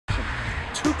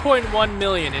$2.1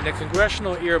 million in a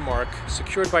congressional earmark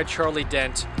secured by Charlie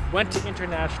Dent went to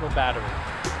International Battery.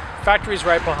 Factory's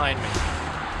right behind me.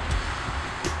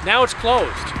 Now it's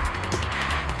closed,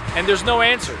 and there's no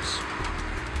answers.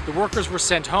 The workers were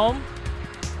sent home.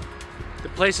 The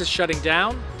place is shutting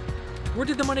down. Where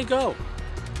did the money go?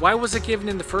 Why was it given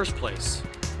in the first place?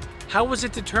 How was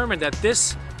it determined that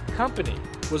this company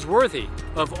was worthy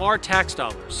of our tax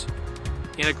dollars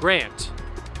in a grant?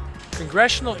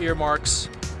 Congressional earmarks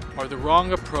are the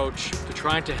wrong approach to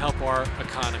trying to help our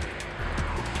economy.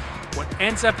 What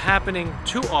ends up happening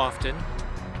too often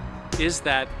is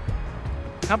that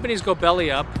companies go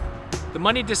belly up, the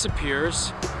money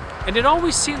disappears, and it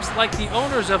always seems like the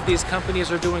owners of these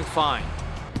companies are doing fine.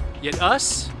 Yet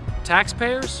us,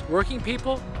 taxpayers, working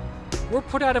people, we're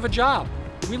put out of a job.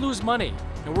 We lose money,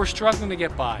 and we're struggling to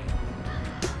get by.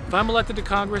 If I'm elected to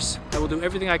Congress, I will do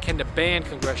everything I can to ban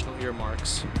congressional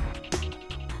earmarks.